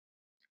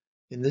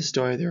In this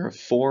story, there are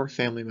four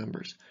family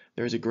members.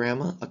 There is a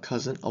grandma, a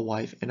cousin, a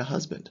wife, and a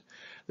husband.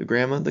 The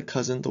grandma, the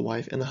cousin, the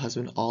wife, and the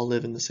husband all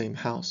live in the same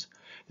house.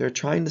 They're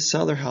trying to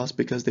sell their house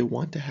because they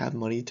want to have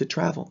money to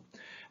travel.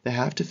 They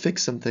have to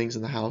fix some things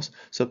in the house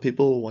so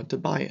people will want to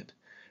buy it.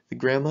 The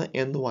grandma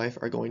and the wife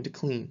are going to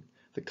clean.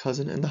 The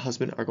cousin and the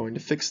husband are going to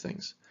fix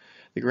things.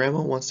 The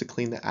grandma wants to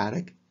clean the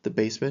attic, the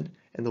basement,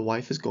 and the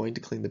wife is going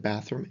to clean the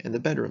bathroom and the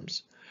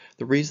bedrooms.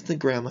 The reason the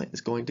grandma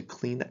is going to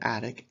clean the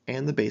attic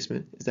and the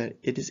basement is that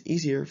it is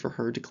easier for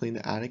her to clean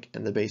the attic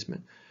and the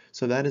basement,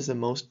 so that is the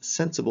most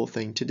sensible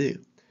thing to do.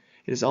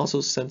 It is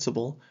also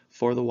sensible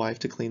for the wife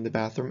to clean the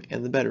bathroom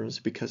and the bedrooms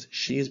because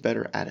she is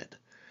better at it.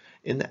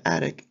 In the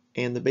attic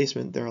and the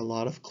basement there are a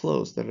lot of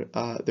clothes. There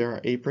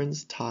are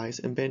aprons, ties,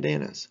 and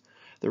bandanas.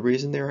 The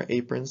reason there are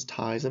aprons,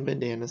 ties, and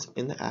bandanas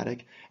in the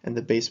attic and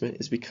the basement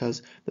is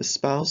because the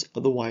spouse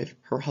of the wife,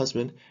 her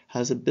husband,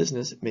 has a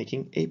business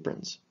making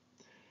aprons,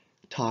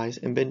 ties,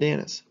 and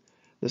bandanas.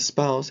 The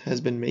spouse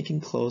has been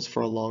making clothes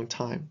for a long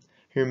time.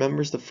 He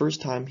remembers the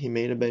first time he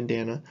made a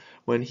bandana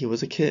when he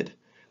was a kid.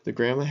 The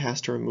grandma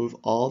has to remove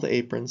all the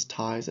aprons,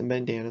 ties, and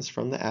bandanas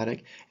from the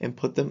attic and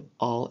put them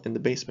all in the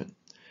basement.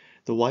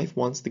 The wife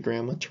wants the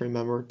grandma to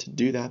remember to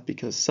do that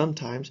because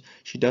sometimes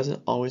she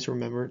doesn't always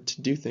remember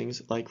to do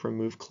things like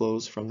remove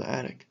clothes from the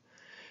attic.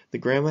 The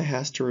grandma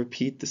has to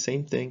repeat the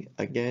same thing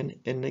again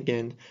and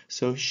again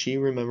so she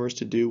remembers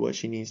to do what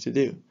she needs to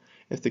do.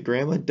 If the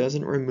grandma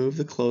doesn't remove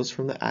the clothes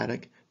from the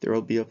attic, there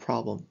will be a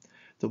problem.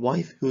 The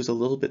wife, who is a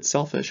little bit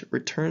selfish,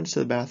 returns to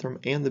the bathroom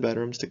and the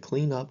bedrooms to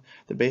clean up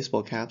the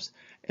baseball caps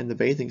and the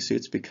bathing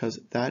suits because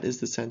that is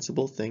the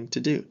sensible thing to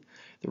do.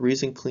 The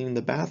reason cleaning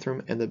the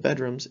bathroom and the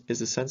bedrooms is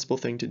the sensible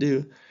thing to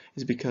do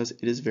is because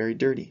it is very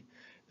dirty.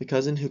 The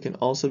cousin, who can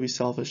also be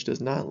selfish, does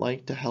not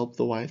like to help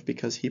the wife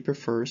because he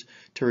prefers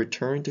to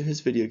return to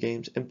his video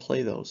games and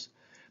play those.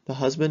 The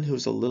husband, who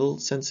is a little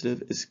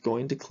sensitive, is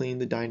going to clean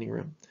the dining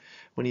room.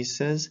 When he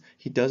says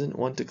he doesn't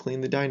want to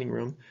clean the dining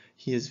room,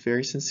 he is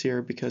very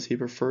sincere because he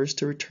prefers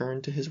to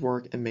return to his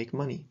work and make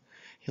money.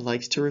 He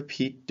likes to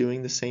repeat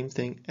doing the same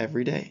thing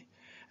every day.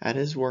 At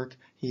his work,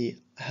 he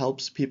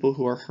helps people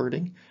who are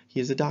hurting. He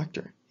is a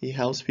doctor. He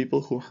helps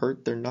people who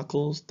hurt their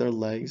knuckles, their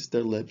legs,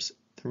 their lips,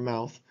 their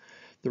mouth.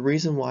 The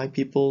reason why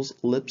people's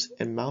lips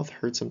and mouth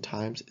hurt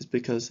sometimes is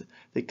because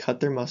they cut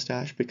their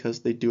mustache because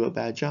they do a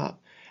bad job,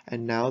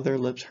 and now their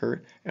lips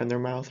hurt and their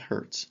mouth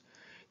hurts.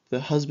 The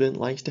husband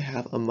likes to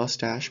have a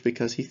mustache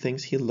because he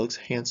thinks he looks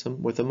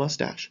handsome with a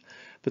mustache,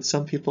 but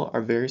some people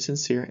are very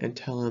sincere and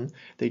tell him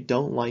they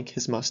don't like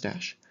his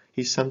mustache.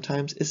 He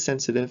sometimes is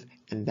sensitive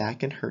and that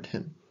can hurt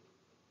him.